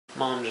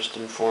Mom just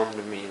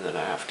informed me that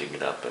I have to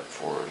get up at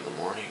 4 in the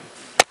morning.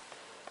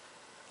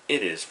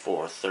 It is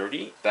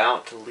 4:30,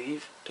 about to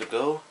leave to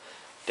go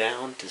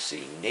down to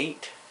see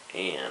Nate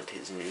and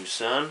his new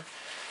son,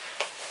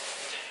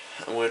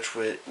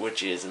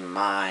 which is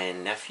my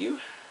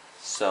nephew.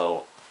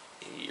 So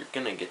you're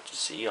gonna get to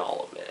see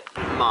all of it.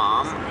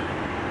 Mom,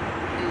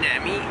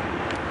 Nemi,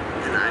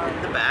 and I'm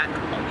in the back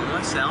all by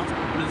myself.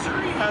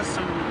 Missouri has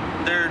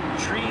their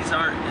trees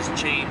aren't as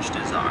changed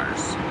as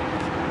ours.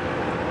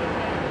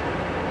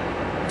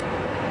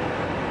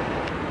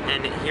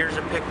 And here's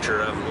a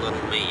picture of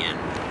little man.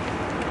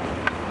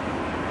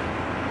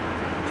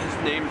 His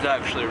name's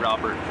actually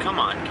Robert. Come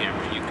on,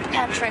 camera, you can do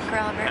Patrick this.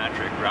 Robert.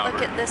 Patrick Robert.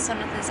 Look at this one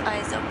with his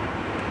eyes open.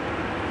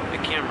 The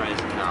camera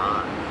is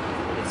not.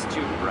 It's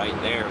too bright.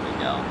 There we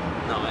go.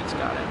 No, it's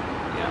got it.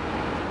 Yeah.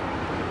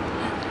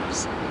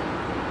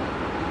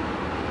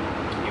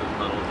 Cute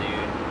little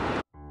dude.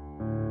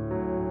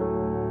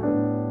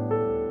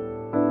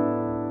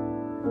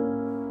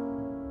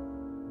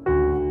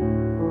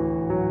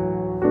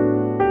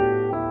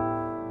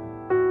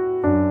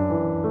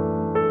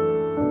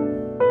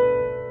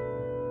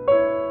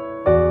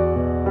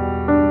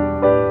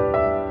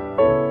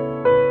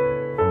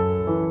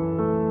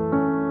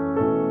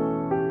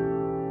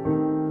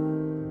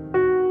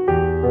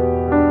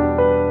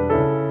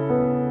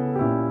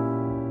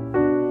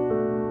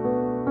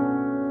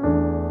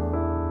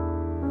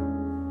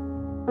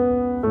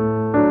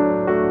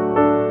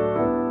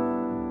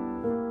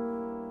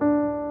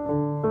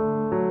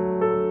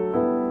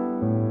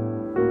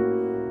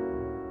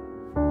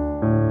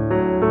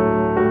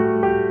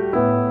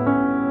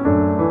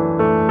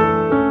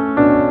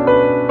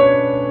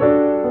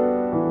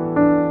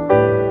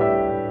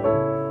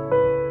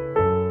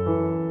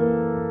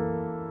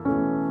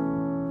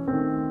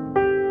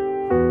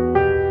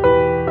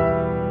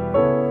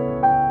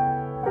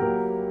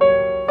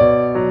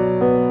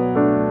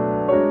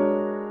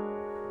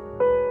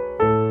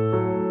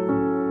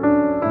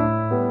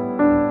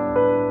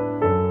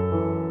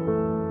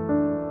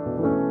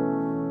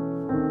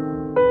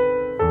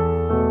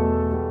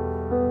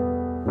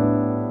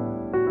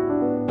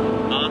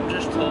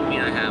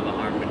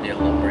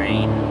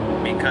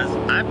 Because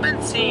I've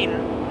been seeing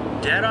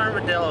dead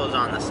armadillos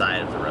on the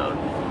side of the road.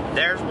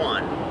 There's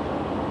one.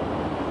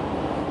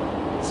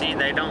 See,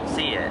 they don't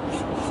see it.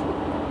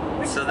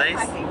 So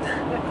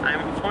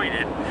I'm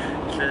pointed.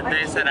 So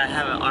they said I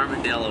have an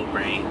armadillo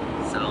brain.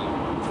 So,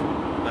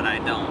 but I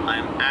don't.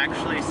 I'm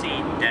actually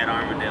seeing dead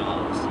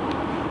armadillos.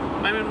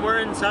 I mean, we're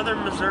in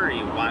southern Missouri.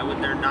 Why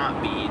would there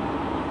not be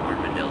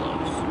armadillos?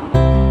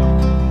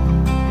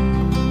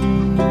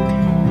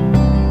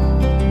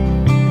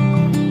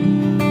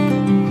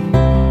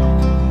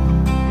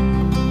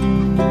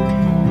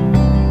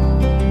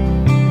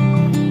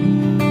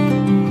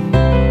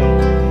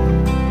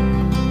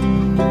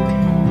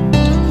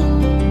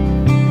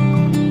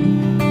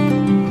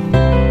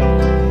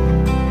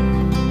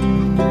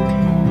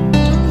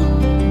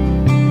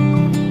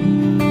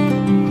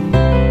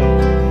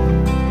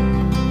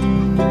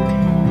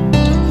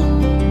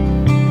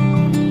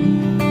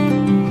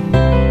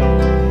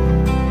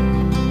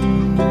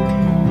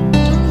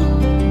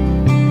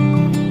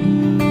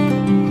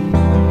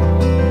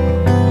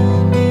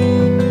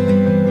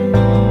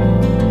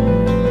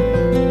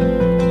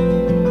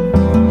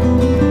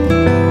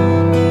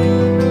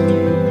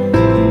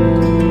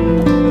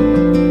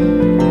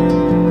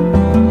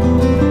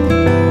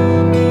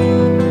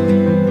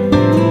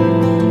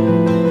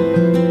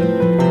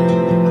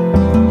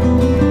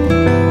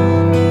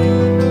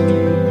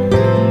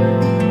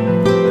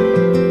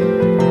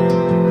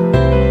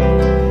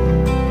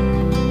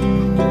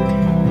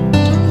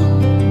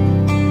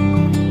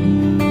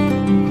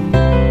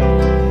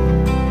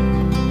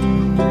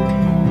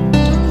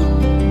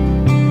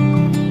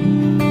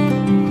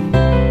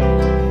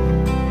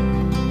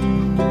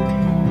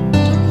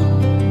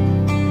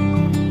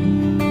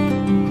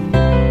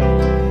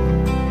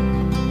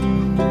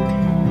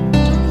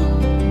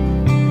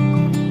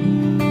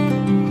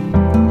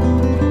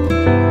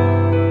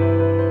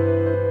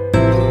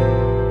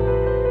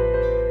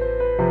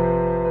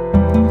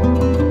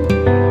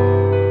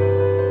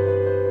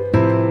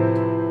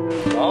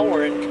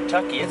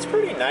 It's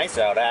pretty nice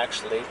out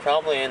actually,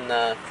 probably in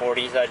the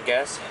 40s I'd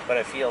guess, but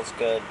it feels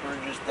good.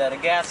 We're just at a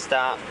gas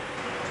stop.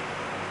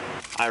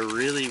 I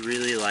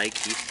really like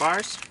Heath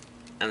bars,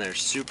 and they're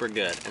super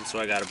good, and so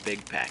I got a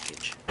big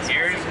package.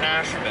 Here's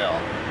Nashville.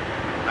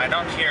 I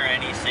don't hear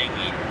any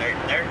singing.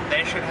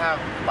 They should have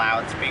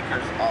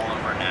loudspeakers all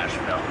over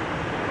Nashville.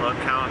 Look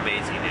how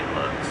amazing it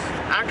looks.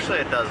 Actually,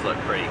 it does look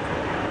pretty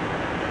cool.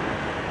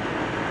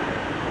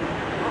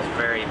 It's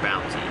very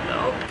bouncy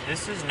though.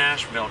 This is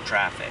Nashville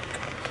Traffic.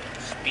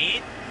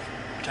 Speed,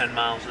 10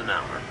 miles an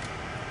hour.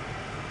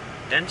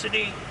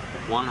 Density,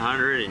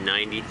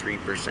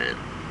 193%.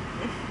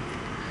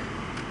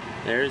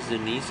 There's the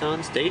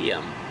Nissan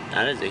Stadium.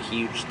 That is a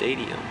huge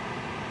stadium.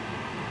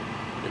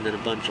 And then a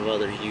bunch of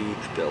other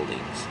huge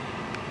buildings.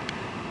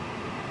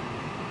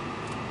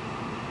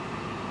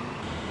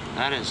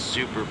 That is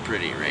super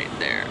pretty right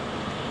there.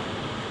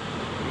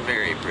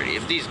 Very pretty.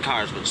 If these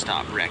cars would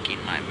stop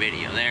wrecking my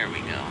video. There we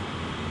go.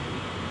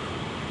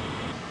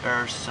 There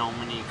are so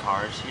many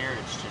cars here,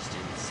 it's just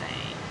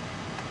insane.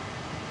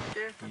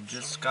 We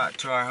just got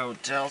to our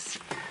hotel, so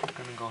I'm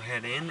gonna go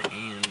head in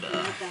and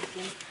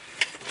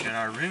get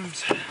our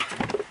rooms.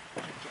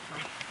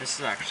 This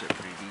is actually a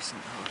pretty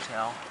decent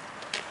hotel,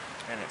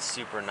 and it's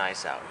super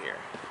nice out here.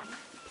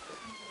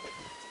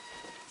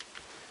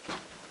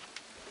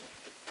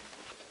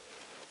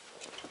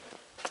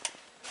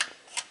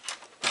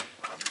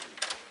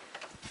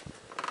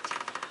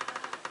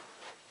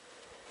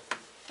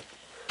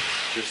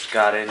 Just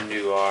got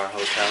into our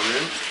hotel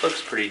room.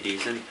 Looks pretty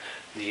decent.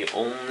 The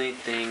only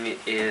thing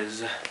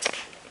is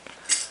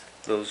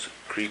those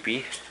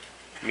creepy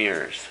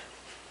mirrors.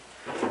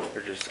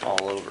 They're just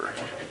all over.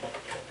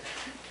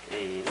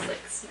 And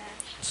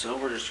so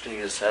we're just gonna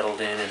get settled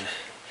in, and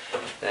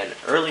then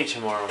early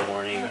tomorrow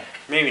morning,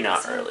 maybe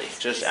not early,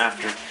 just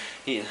after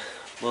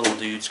little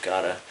dude's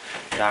got a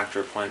doctor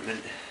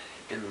appointment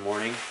in the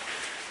morning,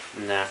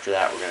 and after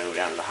that we're gonna go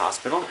down to the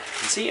hospital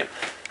and see him.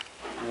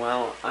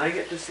 Well, I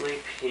get to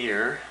sleep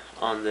here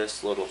on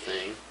this little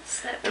thing,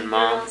 so that and the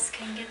Mom girls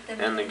can get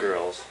the and the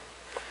girls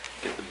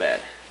get the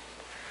bed.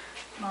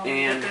 Mom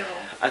And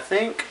I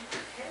think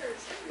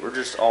we're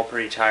just all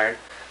pretty tired,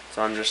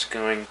 so I'm just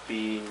going to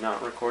be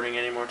not recording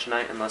anymore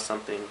tonight unless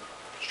something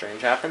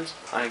strange happens.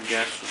 I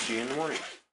guess we'll see you in the morning.